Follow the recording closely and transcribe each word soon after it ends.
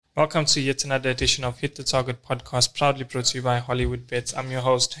Welcome to yet another edition of Hit the Target podcast, proudly brought to you by Hollywood Bets. I'm your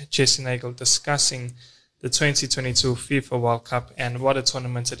host, Jesse Nagel, discussing the 2022 FIFA World Cup and what a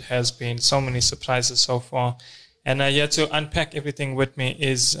tournament it has been. So many surprises so far. And here to unpack everything with me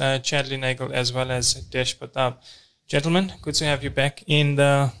is Chadley Nagel as well as Desh Pratap. Gentlemen, good to have you back in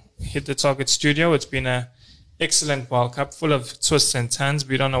the Hit the Target studio. It's been an excellent World Cup, full of twists and turns.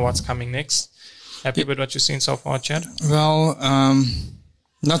 We don't know what's coming next. Happy with what you've seen so far, Chad? Well,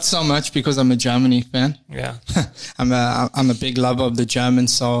 not so much because I'm a Germany fan. Yeah. I'm a big lover of the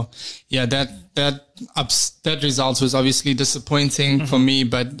Germans. So yeah, that result was obviously disappointing for me,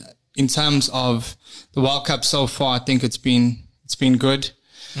 but in terms of the World Cup so far, I think it's been good.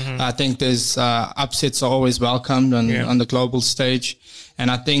 I think there's upsets are always welcomed on the global stage. And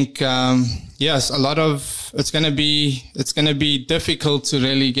I think, yes, it's going to be difficult to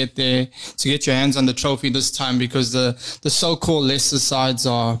really get your hands on the trophy this time because the so-called lesser sides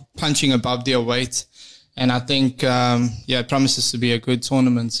are punching above their weight. And I think, it promises to be a good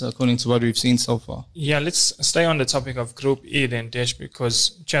tournament according to what we've seen so far. Yeah, let's stay on the topic of Group E then, Desh,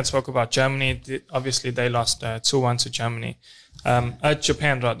 because Chad spoke about Germany. Obviously, they lost 2-1 to Germany.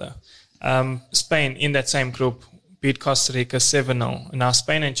 Japan rather. Spain in that same group beat Costa Rica 7-0. Now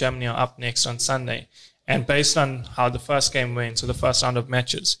Spain and Germany are up next on Sunday. And based on how the first game went, so the first round of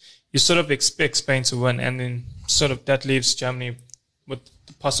matches, you sort of expect Spain to win, and then sort of that leaves Germany with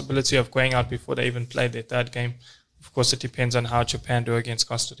the possibility of going out before they even play their third game. Of course, it depends on how Japan do against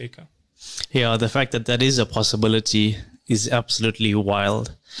Costa Rica. Yeah, the fact that is a possibility is absolutely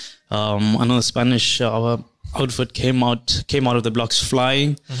wild. I know the Spanish outfit came out of the blocks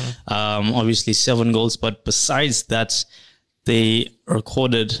flying. Obviously 7 goals, but besides that, they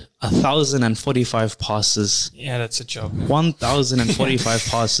recorded 1,045 passes. Yeah, that's a joke. 1,045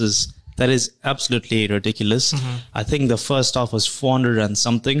 passes. That is absolutely ridiculous. I think the first half was 400 and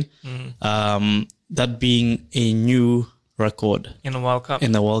something. That being a new record in the World Cup.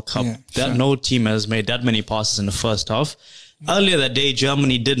 Yeah, no team has made that many passes in the first half. Earlier that day,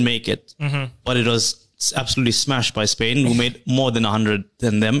 Germany did make it, but it was absolutely smashed by Spain, who made more than 100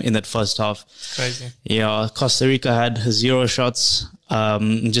 than them in that first half. Crazy. Yeah, Costa Rica had 0 shots.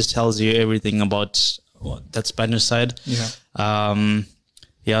 It just tells you everything about that Spanish side. Yeah.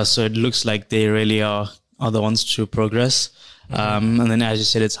 So it looks like they really are the ones to progress. And then, as you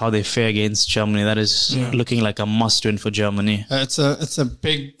said, it's how they fare against Germany. That is looking like a must-win for Germany. It's a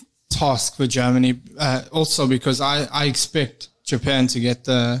big task for Germany, also because I expect Japan to get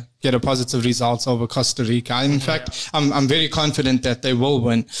a positive result over Costa Rica. In fact, I'm very confident that they will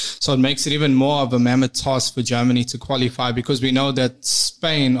win. So it makes it even more of a mammoth task for Germany to qualify, because we know that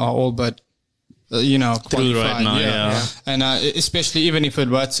Spain are all but qualified right now. Yeah. And especially even if it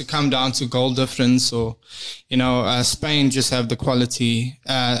were to come down to goal difference, or Spain just have the quality,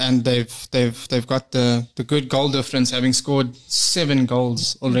 and they've got the good goal difference, having scored 7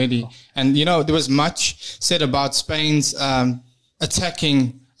 goals already. And there was much said about Spain's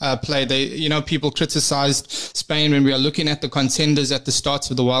attacking play. People criticized Spain when we are looking at the contenders at the start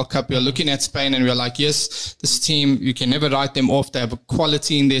of the World Cup. We are looking at Spain and we are like, yes, this team, you can never write them off. They have a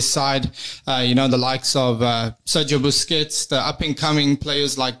quality in their side. The likes of Sergio Busquets, the up and coming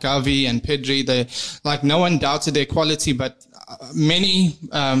players like Gavi and Pedri. No one doubted their quality, but many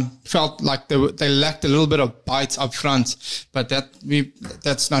felt like they lacked a little bit of bite up front. But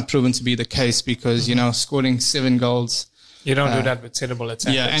that's not proven to be the case, because scoring 7 goals. You don't do that with terrible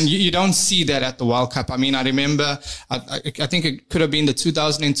attackers. Yeah, and you don't see that at the World Cup. I mean, I remember, I think it could have been the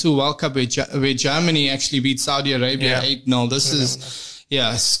 2002 World Cup where Germany actually beat Saudi Arabia 8-0. This is,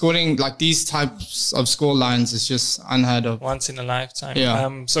 scoring like these types of score lines is just unheard of. Once in a lifetime.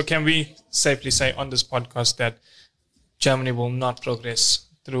 Yeah. So can we safely say on this podcast that Germany will not progress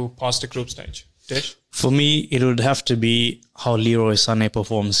past the group stage? Dish? For me, it would have to be how Leroy Sané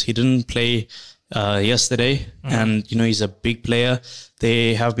performs. He didn't play yesterday, and he's a big player.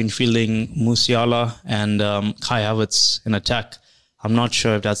 They have been fielding Musiala and Kai Havertz in attack. I'm not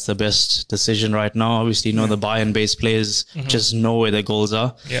sure if that's the best decision right now. Obviously, the Bayern-based players just know where their goals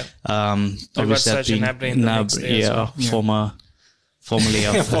are. Yeah. Obviously, Serge Gnabry in the next day as well. Formerly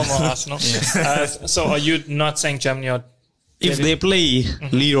of former Arsenal. So, are you not saying Germany are? If they play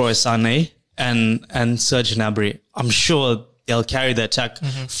Leroy Sané and Serge Gnabry, I'm sure they'll carry the attack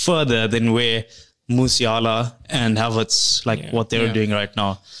further than where Musiala and Havertz, what they're doing right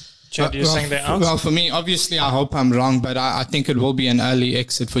now. Chad, you're saying they're out? Well, for me, obviously, I hope I'm wrong, but I think it will be an early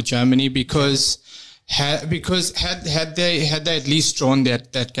exit for Germany, because had they at least drawn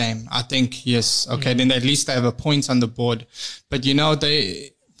that game, I think, yes, okay, then at least they have a point on the board. But,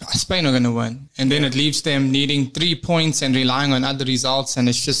 Spain are going to win. And then it leaves them needing 3 points and relying on other results. And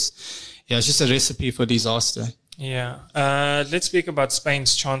it's just a recipe for disaster. Yeah. Let's speak about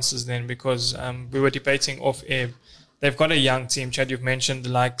Spain's chances then, because we were debating off air. They've got a young team. Chad, you've mentioned the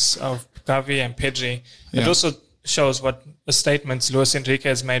likes of Gavi and Pedri. Yeah. It also shows what a statement Luis Enrique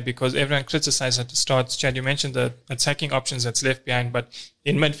has made, because everyone criticized at the start. Chad, you mentioned the attacking options that's left behind, but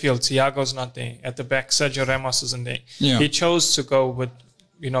in midfield, Thiago's not there. At the back, Sergio Ramos isn't there. Yeah. He chose to go with,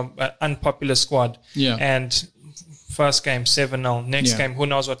 an unpopular squad. Yeah. And first game, 7-0. Next Yeah. game, who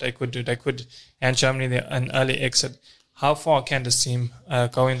knows what they could do. They could hand Germany an early exit. How far can this team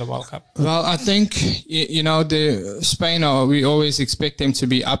go in the World Cup? Well, I think, the Spain, we always expect them to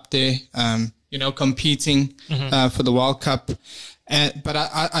be up there, competing for the World Cup. But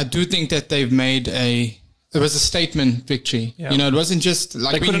I do think that they've made it was a statement victory. Yeah. It wasn't just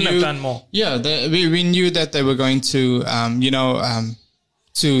like They couldn't have done more. Yeah, we knew that they were going to,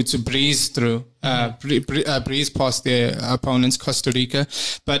 to breeze through, breeze past their opponents, Costa Rica.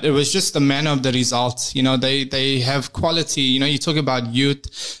 But it was just the manner of the result. They have quality. You talk about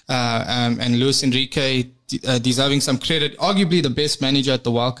youth, and Luis Enrique deserving some credit. Arguably the best manager at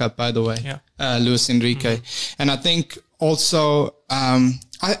the World Cup, by the way, Luis Enrique. And I think also,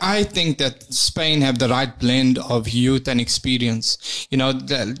 I think that Spain have the right blend of youth and experience.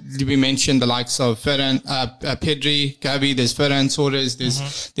 We mentioned the likes of Pedri, Gavi, there's Ferran Torres,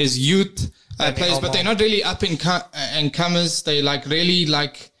 there's youth players, but they're not really up and comers. They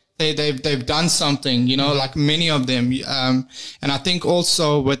they've done something, like many of them. And I think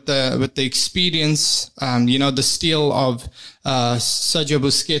also with the experience, the steel of Sergio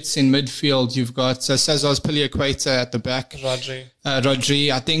Busquets in midfield, you've got Cesar Piliaqueta at the back, Rodri.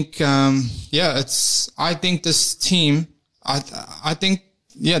 I think, I think this team, I think,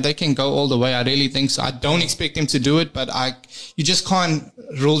 they can go all the way. I really think so. I don't expect them to do it, but you just can't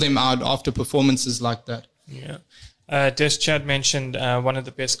rule them out after performances like that. Yeah. Chad mentioned one of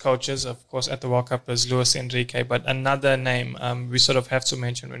the best coaches, of course, at the World Cup is Luis Enrique, but another name we sort of have to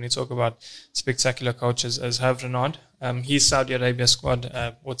mention when we talk about spectacular coaches is Hervé Renard. His Saudi Arabia squad,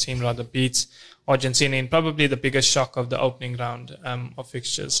 or team rather, beats Argentina in probably the biggest shock of the opening round of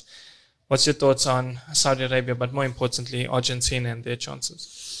fixtures. What's your thoughts on Saudi Arabia, but more importantly, Argentina and their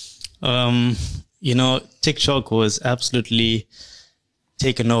chances? TikTok was absolutely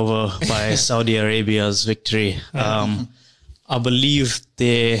taken over by Saudi Arabia's victory. I believe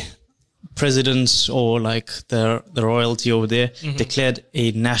the presidents or the royalty over there declared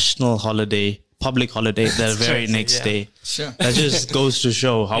a national holiday, public holiday, the very next day. Sure. That just goes to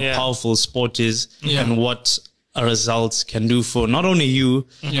show how powerful sport is and what a result can do for not only you,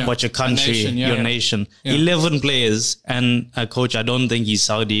 but your country, your nation. 11 players and a coach. I don't think he's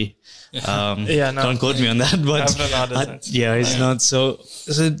Saudi. Don't quote me on that, but it's not so.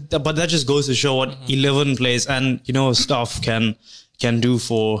 But that just goes to show what 11 players and staff can do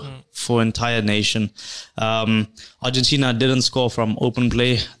for entire nation. Argentina didn't score from open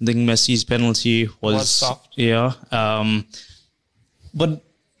play. I think Messi's penalty was soft. But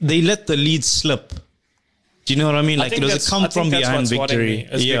they let the lead slip. Do you know what I mean? Like it was a come from behind victory.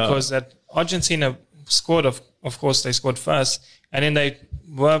 Because that Argentina scored, of course, they scored first, and then they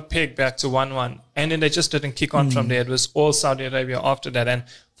were pegged back to 1-1, and then they just didn't kick on from there. It was all Saudi Arabia after that, and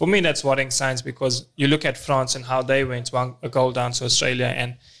for me, that's worrying signs, because you look at France and how they went a goal down to Australia,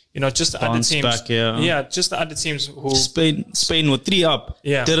 and just the other teams. Just the other teams who Spain were 3 up,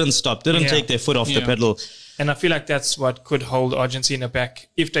 didn't stop, didn't take their foot off the pedal. And I feel like that's what could hold Argentina back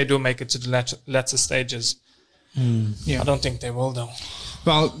if they do make it to the latter stages. I don't think they will, though.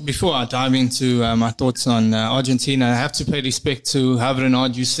 Well, before I dive into my thoughts on Argentina, I have to pay respect to Hervé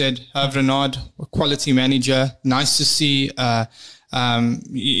Renard. You said Hervé Renard, a quality manager. Nice to see, nice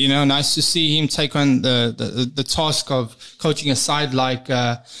to see him take on the task of coaching a side like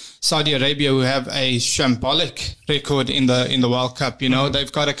Saudi Arabia, who have a shambolic record in the World Cup.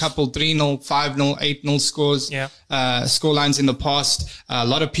 They've got a couple 3-0, 5-0, 8-0 scores, scorelines in the past. A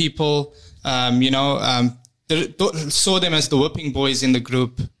lot of people, saw them as the whipping boys in the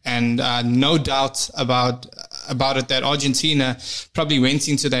group, and no doubt about it that Argentina probably went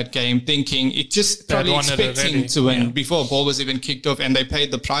into that game thinking probably expecting to win before a ball was even kicked off, and they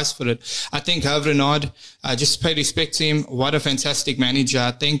paid the price for it. I think Hervé Renard, just pay respect to him. What a fantastic manager.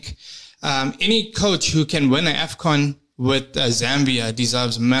 I think any coach who can win an AFCON with Zambia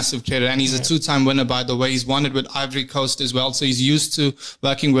deserves massive credit, and he's a 2-time winner, by the way. He's won it with Ivory Coast as well, so he's used to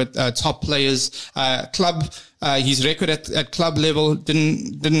working with top players. His record at club level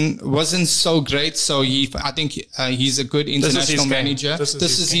wasn't so great, so I think he's a good international manager.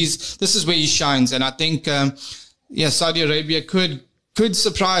 This is where he shines, and I think Saudi Arabia could could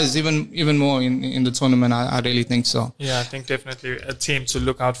surprise even more in the tournament. I really think so. Yeah, I think definitely a team to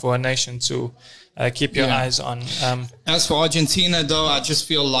look out for, a nation to keep your eyes on. As for Argentina, though, I just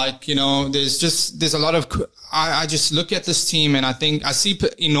feel like, there's a lot of, I just look at this team and I think I see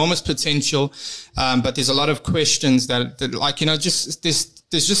enormous potential, but there's a lot of questions that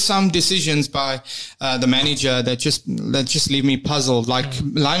there's just some decisions by the manager that just leave me puzzled. Like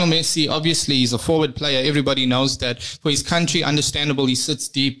Lionel Messi, obviously he's a forward player. Everybody knows that. For his country, understandable, he sits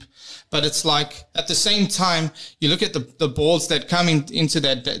deep. But it's like, at the same time, you look at the balls that come into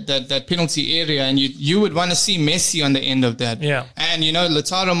that penalty area, and you would want to see Messi on the end of that. Yeah. And,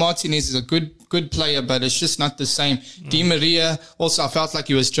 Lautaro Martinez is a good player, but it's just not the same. Di Maria, also, I felt like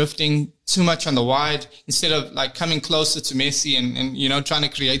he was drifting too much on the wide instead of like coming closer to Messi and trying to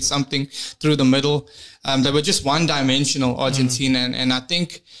create something through the middle. They were just one-dimensional, Argentina. And I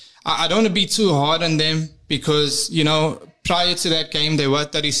think I don't want to be too hard on them because, prior to that game, they were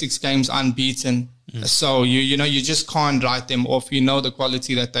 36 games unbeaten. So, you just can't write them off. The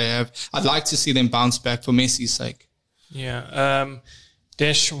quality that they have. I'd like to see them bounce back for Messi's sake. Yeah.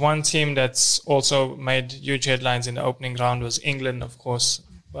 There's one team that's also made huge headlines in the opening round was England, of course.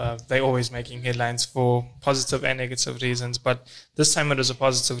 They're always making headlines for positive and negative reasons. But this time it was a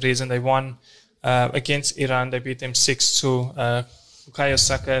positive reason. They won against Iran. They beat them 6-2. Bukayo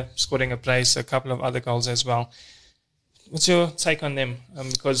Saka scoring a brace, a couple of other goals as well. What's your take on them?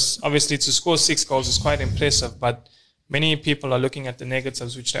 Because obviously to score 6 goals is quite impressive, but many people are looking at the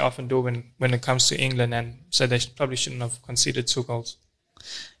negatives, which they often do when it comes to England, and so they probably shouldn't have conceded 2 goals.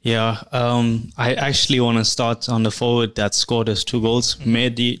 Yeah, I actually want to start on the forward that scored us 2 goals.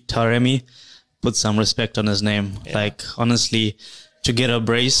 Mehdi Taremi, put some respect on his name. Yeah. Like, honestly, to get a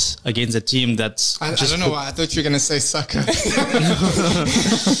brace against a team that's... I don't know why. I thought you were going to say Saka.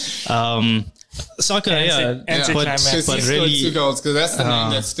 Soccer, but really 2 goals because that's the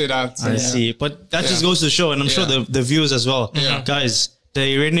name that stood out. I see, but that just goes to show, and I'm sure the viewers as well. Yeah. Guys,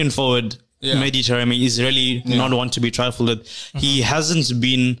 the Iranian forward Mehdi Taremi is really not one to be trifled with. He hasn't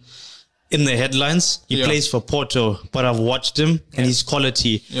been in the headlines. He plays for Porto, but I've watched him and his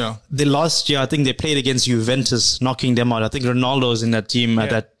quality. Yeah. The last year, I think they played against Juventus, knocking them out. I think Ronaldo's in that team at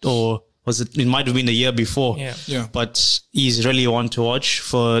that, or was it might have been the year before. Yeah. But he's really one to watch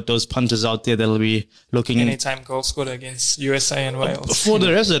for those punters out there that'll be looking. Anytime goal scored against USA and Wales. For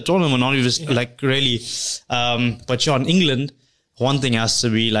the rest of the tournament, not even like really. But on England, one thing has to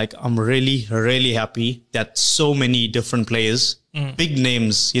be like, I'm really, really happy that so many different players, big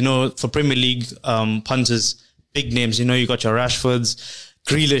names, for Premier League punters, big names, you got your Rashfords,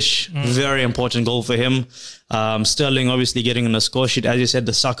 Grealish, very important goal for him. Sterling obviously getting on the score sheet. As you said,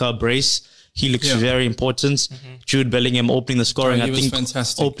 the Saka brace, he looks very important. Jude Bellingham opening the scoring. I think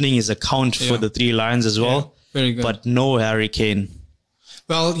fantastic. Opening his account for the 3 Lions as well. Very good. But no Harry Kane.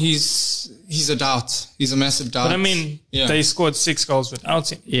 Well, he's a doubt. He's a massive doubt. But I mean, they scored 6 goals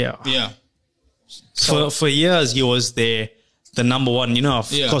without him. Yeah. So for years, he was the number one.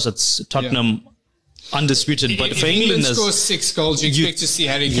 Of course, it's Tottenham. Undisputed, but for England scores 6 goals, you expect to see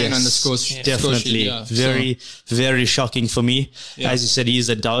Harry Kane on the score sheet. Definitely, very, very shocking for me. As you said, he is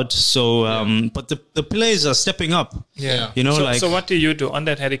a doubt. So, but the players are stepping up. Yeah, so what do you do on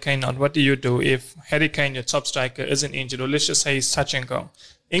that Harry Kane note? What do you do if Harry Kane, your top striker, isn't injured, or let's just say he's touch and go?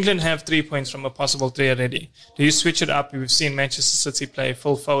 England have 3 points from a possible 3 already. Do you switch it up? We've seen Manchester City play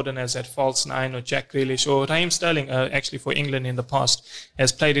Phil Foden as that false 9, or Jack Grealish, or Raheem Sterling, actually for England in the past,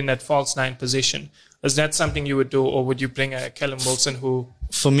 has played in that false 9 position. Is that something you would do, or would you bring a Callum Wilson who?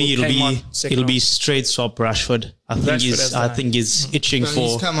 For me, it'll be straight swap Rashford. I think he's itching for.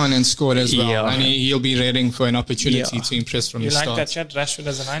 He's come on and scored as well, and he'll be ready for an opportunity to impress from the start. You like that, Chad? Rashford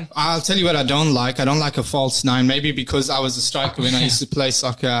as a 9? I'll tell you what I don't like. I don't like a false 9. Maybe because I was a striker when I used to play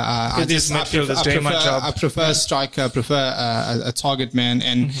soccer. I prefer a striker. I prefer a target man,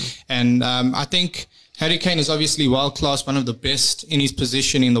 and I think Harry Kane is obviously world class, one of the best in his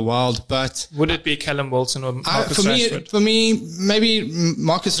position in the world. But would it be Callum Wilson or Marcus Rashford? For me, maybe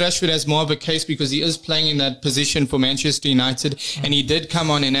Marcus Rashford has more of a case because he is playing in that position for Manchester United, and he did come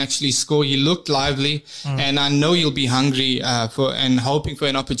on and actually score. He looked lively, and I know he'll be hungry and hoping for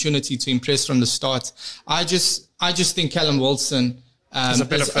an opportunity to impress from the start. I just think Callum Wilson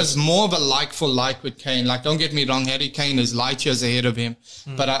is more of a like for like with Kane. Like, don't get me wrong, Harry Kane is light years ahead of him,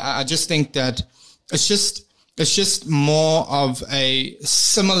 but I just think that. It's just more of a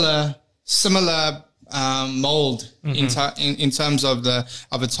similar mold in terms of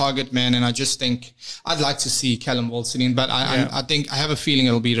a target man, and I just think I'd like to see Callum Wilson in, but I think I have a feeling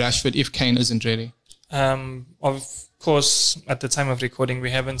it'll be Rashford if Kane isn't ready. Of course, at the time of recording, we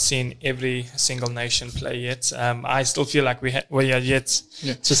haven't seen every single nation play yet. I still feel like we are yet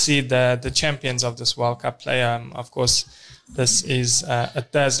to see the champions of this World Cup play. Of course, this is a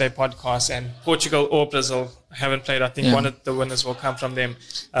Thursday podcast, and Portugal or Brazil haven't played. I think one of the winners will come from them.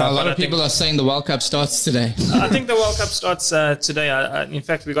 A lot of people are saying the World Cup starts today. I think the World Cup starts today. In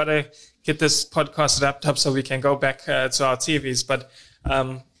fact, we got to get this podcast wrapped up so we can go back to our TVs. But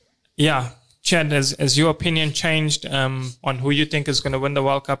Chad, has your opinion changed on who you think is going to win the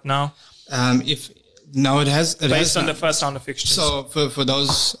World Cup now? It has. Based on the first round of fixtures. So for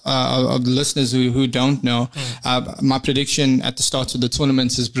those of the listeners who don't know, my prediction at the start of the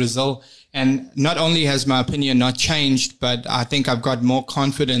tournament is Brazil. And not only has my opinion not changed, but I think I've got more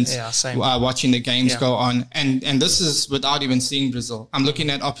confidence watching the games go on. And this is without even seeing Brazil. I'm looking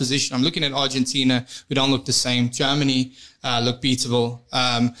at opposition. I'm looking at Argentina, who don't look the same. Germany look beatable.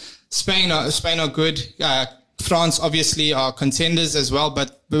 Spain are good. France obviously are contenders as well,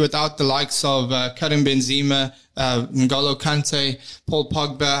 but without the likes of Karim Benzema, N'Golo Kante, Paul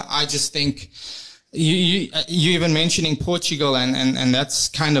Pogba, I just think you even mentioning Portugal and that's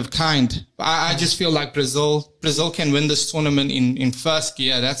kind. I just feel like Brazil can win this tournament in first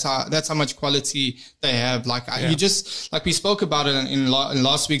gear. That's how much quality they have. You just, like we spoke about it in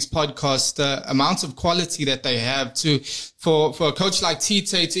last week's podcast, the amount of quality that they have for a coach like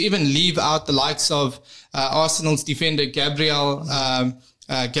Tite to even leave out the likes of Arsenal's defender Gabriel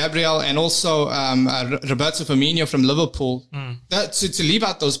and also Roberto Firmino from Liverpool. That to leave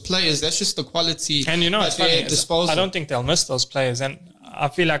out those players, that's just the quality. And it's funny, I don't think they'll miss those players. And I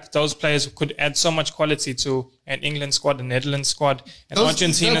feel like those players could add so much quality to an England squad, a Netherlands squad, an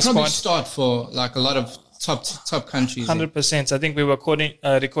Argentina squad. They'll probably start for like a lot of top countries. 100%. I think we were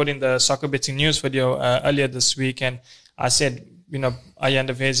recording the Soccer Betting News video earlier this week, and I said,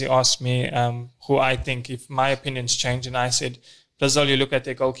 Ayanda Vezi asked me who I think, if my opinions change, and I said, Brazil, you look at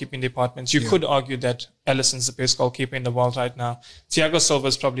their goalkeeping departments. You could argue that Alisson's the best goalkeeper in the world right now. Thiago Silva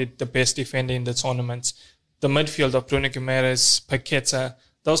is probably the best defender in the tournament. The midfield of Bruno Guimaraes, Paqueta,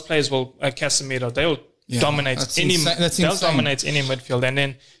 those players will, Casemiro, they will dominate they'll dominate any midfield. And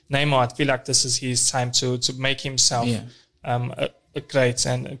then Neymar, I feel like this is his time to make himself great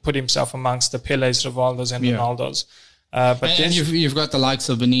and put himself amongst the Peles, Rivaldos, and Ronaldos. But you've got the likes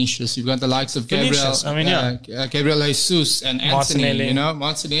of Vinicius, you've got the likes of Gabriel, Gabriel Jesus and Anthony,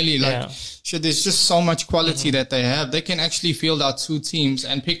 Martinelli. There's just so much quality that they have. They can actually field out two teams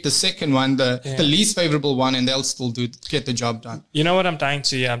and pick the second one, the least favorable one, and they'll still get the job done. You know what I'm dying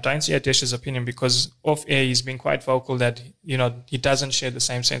to hear? I'm dying to hear Desh's opinion, because off air he's been quite vocal that he doesn't share the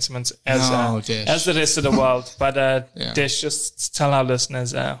same sentiments as the rest of the world. But Desh, just tell our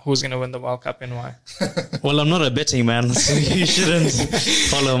listeners who's going to win the World Cup and why. Well, I'm not a betting man, so you shouldn't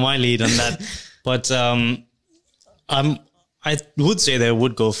follow my lead on that. But I would say they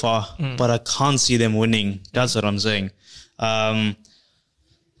would go far, but I can't see them winning. That's what I'm saying.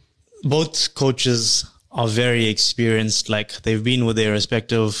 Both coaches are very experienced. Like, they've been with their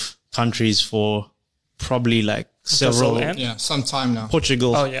respective countries for probably like some time now.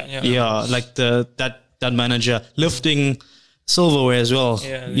 Portugal. Oh yeah. Like that manager lifting silverware as well.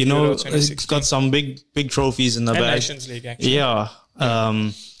 Yeah, he's got some big trophies in the bag. Nations League, actually. Yeah.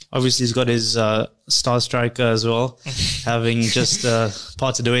 Obviously, he's got his star striker as well, having just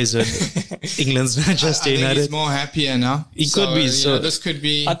parted ways with England's Manchester United. I think he's more happier now. He could be. So this could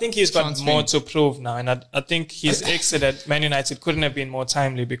be. I think he's got more to prove now, and I think his exit at Man United couldn't have been more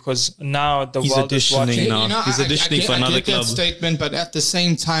timely, because now the world is watching. He's auditioning for another club. I get that statement, but at the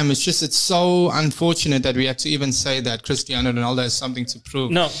same time, it's so unfortunate that we have to even say that Cristiano Ronaldo has something to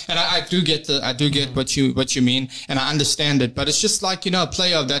prove. No, and I do get what you mean, and I understand it, but it's just like, a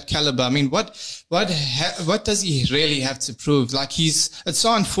player of that caliber. I mean, what does he really have to prove? Like, it's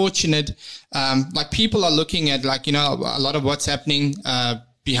so unfortunate. Like, people are looking at, like, a lot of what's happening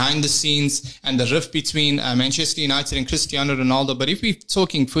behind the scenes and the rift between Manchester United and Cristiano Ronaldo. But if we're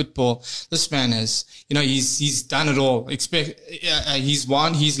talking football, this man has, he's done it all. He's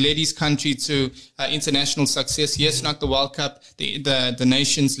won. He's led his country to international success. Yes, not the World Cup, the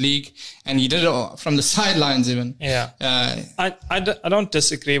Nations League, and he did it all from the sidelines even. Yeah. I don't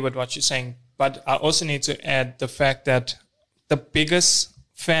disagree with what you're saying, but I also need to add the fact that the biggest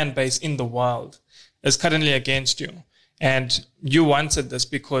fan base in the world is currently against you. And you wanted this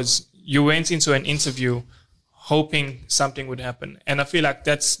because you went into an interview hoping something would happen. And I feel like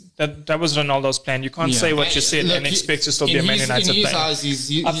that was Ronaldo's plan. You can't say what you said and expect to still be a Man United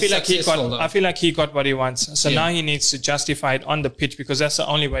player. I feel like he got what he wants. So now he needs to justify it on the pitch, because that's the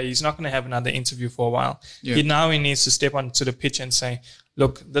only way. He's not going to have another interview for a while. Now he needs to step onto the pitch and say,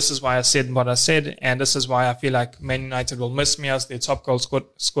 look, this is why I said what I said, and this is why I feel like Man United will miss me as their top goal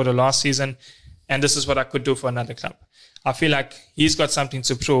scorer last season, and this is what I could do for another club. I feel like he's got something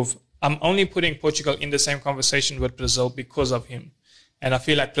to prove. I'm only putting Portugal in the same conversation with Brazil because of him. And I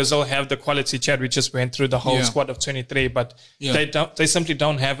feel like Brazil have the quality. Chad, we just went through the whole squad of 23, but they simply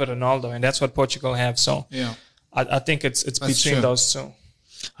don't have a Ronaldo, and that's what Portugal have. So I think it's between those two.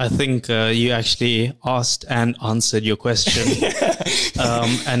 I think you actually asked and answered your question.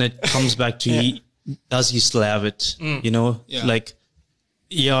 And it comes back to does he still have it? You know, like,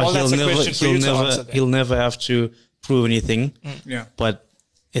 he'll never have to prove anything. But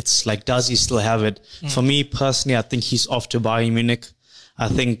it's like, does he still have it? For me personally, I think he's off to Bayern Munich. I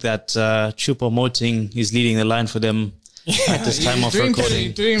think that Choupo-Moting is leading the line for them at this time of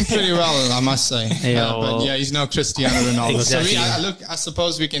recording. Doing pretty well, I must say. But he's no Cristiano Ronaldo. Exactly. So I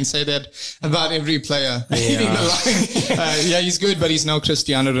suppose we can say that about every player leading the line. He's good, but he's no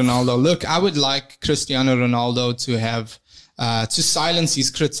Cristiano Ronaldo. Look, I would like Cristiano Ronaldo to have to silence his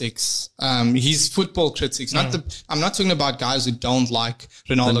critics, his football critics. I'm not talking about guys who don't like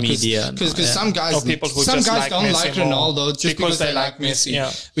Ronaldo, because some guys don't like Ronaldo just because they like Messi,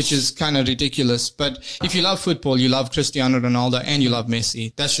 which is kind of ridiculous. But if you love football, you love Cristiano Ronaldo and you love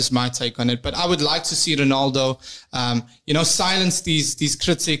Messi. That's just my take on it. But I would like to see Ronaldo, silence these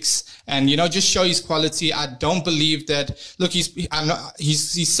critics and, just show his quality. I don't believe that. Look,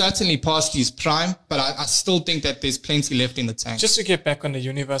 he's certainly past his prime, but I still think that there's plenty left in the tank. Just to get back on the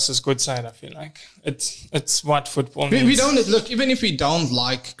universe's good side, I feel like it's what football means. We don't look, even if we don't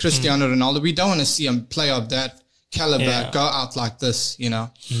like Cristiano Ronaldo, we don't want to see a player of that caliber go out like this,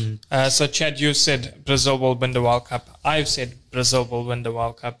 So Chad, you said Brazil will win the World Cup. I've said Brazil will win the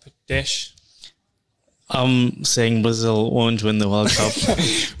World Cup. Desh? I'm saying Brazil won't win the World Cup.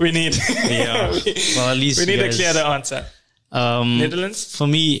 We need well, at least we need a clear answer. Netherlands? For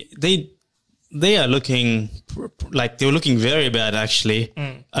me, they are looking like they were looking very bad actually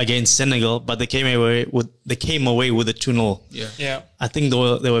against Senegal, but they came away with a 2-0. Yeah. I think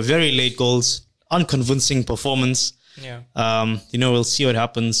they were very late goals, unconvincing performance. Yeah. We'll see what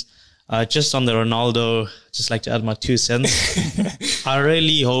happens. Just on the Ronaldo, just like to add my 2 cents. I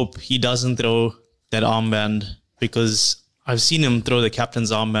really hope he doesn't throw that armband, because I've seen him throw the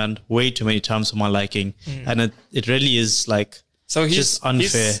captain's armband way too many times for my liking, and it really is like. So just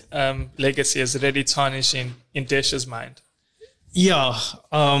unfair. His legacy is already tarnished in Desh's mind. Yeah.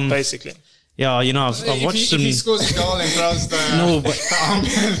 Basically. Yeah, I've watched him. If he scores a goal and throws the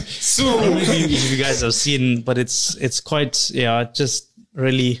armband. So maybe if you guys have seen, but it's quite, it just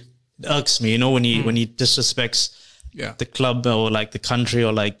really irks me, when he disrespects the club or like the country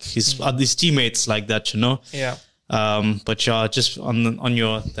or like his teammates like that, Yeah. But just on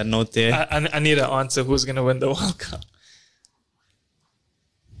that note there. I need an answer. Who's going to win the World Cup?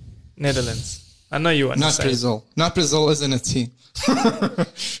 Netherlands. I know you want to say. Brazil. Not Brazil isn't a team.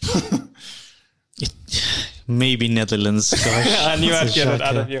 Maybe Netherlands. Gosh, I knew I'd get it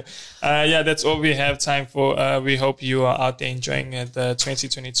out of you. That's all we have time for. We hope you are out there enjoying the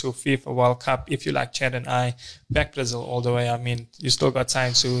 2022 FIFA World Cup. If you like Chad and I, back Brazil all the way. I mean, you still got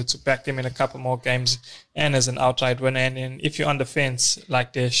time to back them in a couple more games and as an outright winner. And if you're on the fence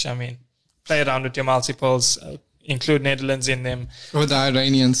like this, I mean, play around with your multiples. Include Netherlands in them. Or the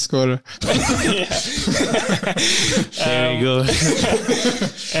Iranian scorer. There you go.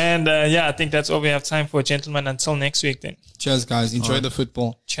 And I think that's all we have time for, gentlemen. Until next week then. Cheers, guys. Enjoy the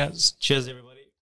football. Cheers. Cheers, everybody.